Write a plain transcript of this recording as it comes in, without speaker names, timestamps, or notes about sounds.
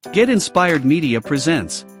Get Inspired Media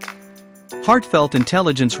presents Heartfelt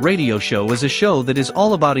Intelligence Radio Show is a show that is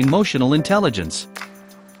all about emotional intelligence.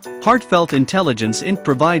 Heartfelt Intelligence Inc.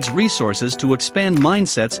 provides resources to expand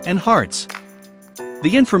mindsets and hearts.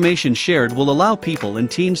 The information shared will allow people and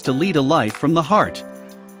teams to lead a life from the heart.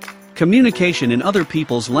 Communication in other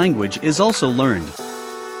people's language is also learned.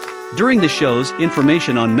 During the shows,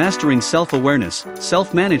 information on mastering self-awareness,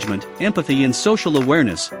 self-management, empathy and social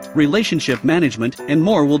awareness, relationship management, and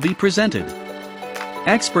more will be presented.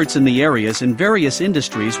 Experts in the areas in various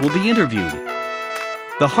industries will be interviewed.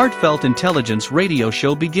 The Heartfelt Intelligence Radio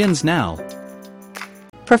Show begins now.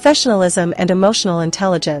 Professionalism and emotional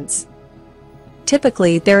intelligence.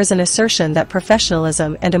 Typically, there is an assertion that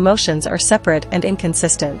professionalism and emotions are separate and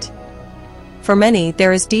inconsistent. For many,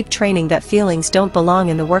 there is deep training that feelings don't belong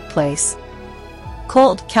in the workplace.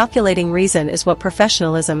 Cold, calculating reason is what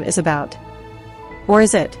professionalism is about. Or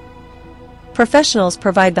is it? Professionals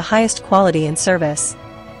provide the highest quality in service.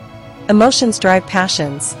 Emotions drive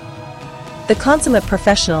passions. The consummate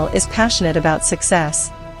professional is passionate about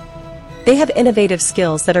success. They have innovative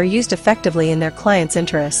skills that are used effectively in their clients'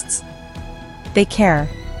 interests. They care.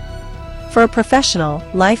 For a professional,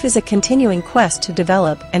 life is a continuing quest to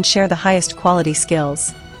develop and share the highest quality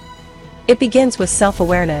skills. It begins with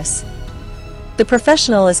self-awareness. The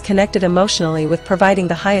professional is connected emotionally with providing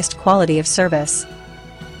the highest quality of service.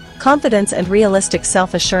 Confidence and realistic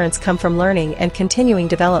self-assurance come from learning and continuing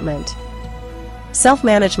development.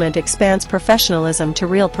 Self-management expands professionalism to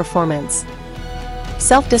real performance.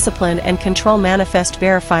 Self-discipline and control manifest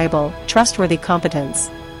verifiable, trustworthy competence.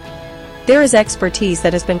 There is expertise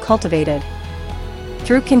that has been cultivated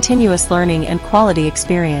through continuous learning and quality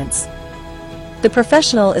experience. The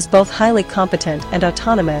professional is both highly competent and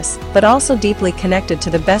autonomous, but also deeply connected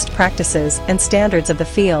to the best practices and standards of the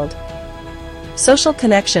field. Social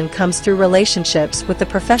connection comes through relationships with the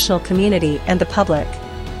professional community and the public.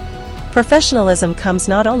 Professionalism comes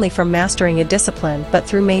not only from mastering a discipline but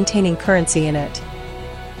through maintaining currency in it.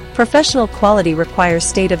 Professional quality requires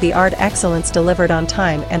state-of-the-art excellence delivered on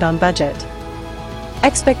time and on budget.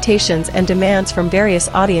 Expectations and demands from various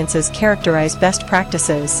audiences characterize best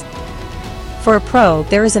practices. For a pro,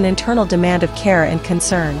 there is an internal demand of care and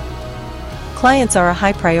concern. Clients are a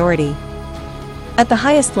high priority. At the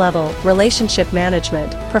highest level, relationship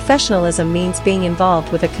management, professionalism means being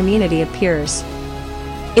involved with a community of peers.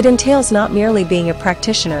 It entails not merely being a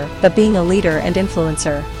practitioner, but being a leader and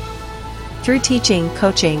influencer. Through teaching,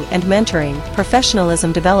 coaching, and mentoring,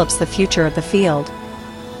 professionalism develops the future of the field.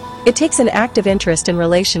 It takes an active interest in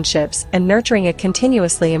relationships and nurturing a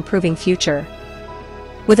continuously improving future.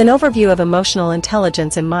 With an overview of emotional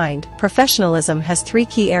intelligence in mind, professionalism has three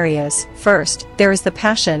key areas. First, there is the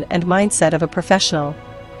passion and mindset of a professional.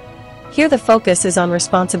 Here the focus is on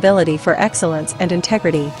responsibility for excellence and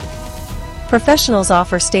integrity. Professionals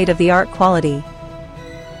offer state-of-the-art quality.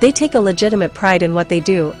 They take a legitimate pride in what they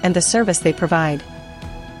do and the service they provide.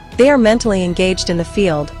 They are mentally engaged in the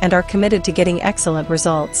field and are committed to getting excellent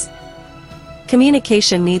results.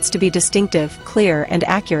 Communication needs to be distinctive, clear, and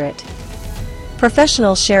accurate.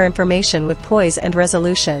 Professionals share information with poise and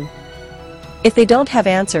resolution. If they don't have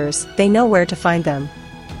answers, they know where to find them.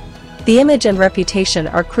 The image and reputation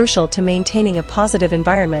are crucial to maintaining a positive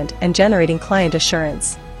environment and generating client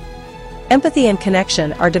assurance. Empathy and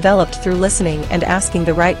connection are developed through listening and asking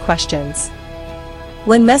the right questions.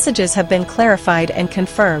 When messages have been clarified and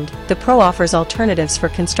confirmed, the pro offers alternatives for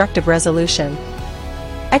constructive resolution.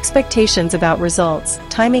 Expectations about results,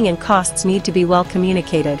 timing and costs need to be well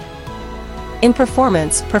communicated. In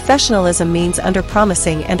performance, professionalism means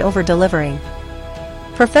under-promising and over-delivering.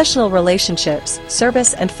 Professional relationships,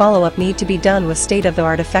 service and follow-up need to be done with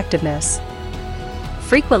state-of-the-art effectiveness.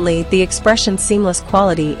 Frequently, the expression seamless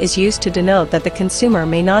quality is used to denote that the consumer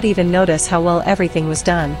may not even notice how well everything was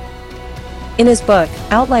done. In his book,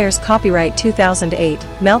 Outliers Copyright 2008,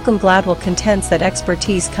 Malcolm Gladwell contends that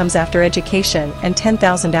expertise comes after education and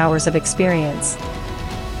 10,000 hours of experience.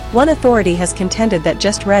 One authority has contended that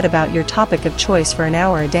just read about your topic of choice for an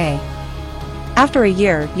hour a day. After a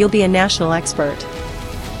year, you'll be a national expert.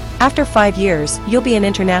 After 5 years, you'll be an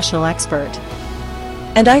international expert.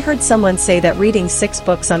 And I heard someone say that reading 6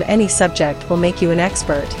 books on any subject will make you an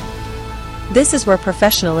expert. This is where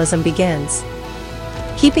professionalism begins.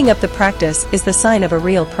 Keeping up the practice is the sign of a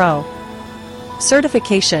real pro.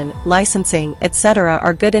 Certification, licensing, etc.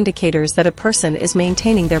 are good indicators that a person is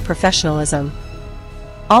maintaining their professionalism.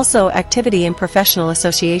 Also, activity in professional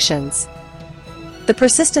associations. The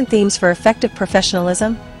persistent themes for effective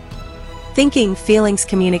professionalism: thinking, feelings,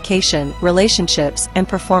 communication, relationships, and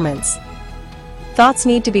performance. Thoughts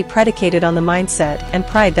need to be predicated on the mindset and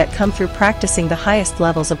pride that come through practicing the highest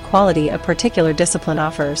levels of quality a particular discipline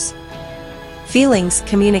offers. Feelings,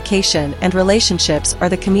 communication, and relationships are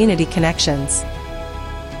the community connections.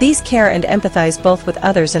 These care and empathize both with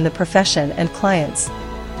others in the profession and clients.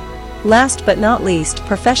 Last but not least,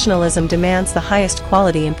 professionalism demands the highest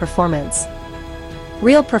quality in performance.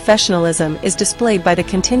 Real professionalism is displayed by the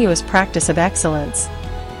continuous practice of excellence.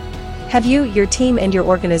 Have you, your team, and your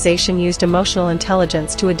organization used emotional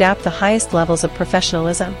intelligence to adapt the highest levels of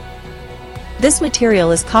professionalism? This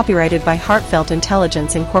material is copyrighted by Heartfelt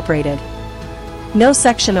Intelligence Incorporated. No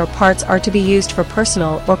section or parts are to be used for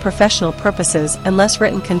personal or professional purposes unless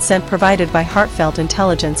written consent provided by Heartfelt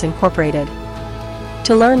Intelligence Incorporated.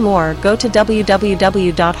 To learn more, go to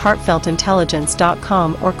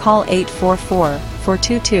www.heartfeltintelligence.com or call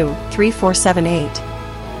 844-422-3478.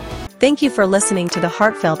 Thank you for listening to the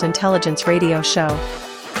Heartfelt Intelligence Radio Show.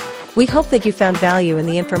 We hope that you found value in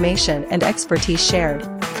the information and expertise shared.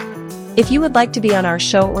 If you would like to be on our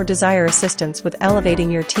show or desire assistance with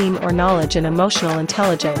elevating your team or knowledge in emotional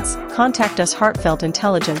intelligence, contact us Heartfelt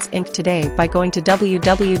Intelligence Inc. today by going to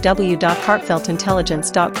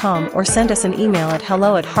www.heartfeltintelligence.com or send us an email at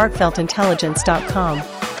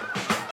hello@heartfeltintelligence.com.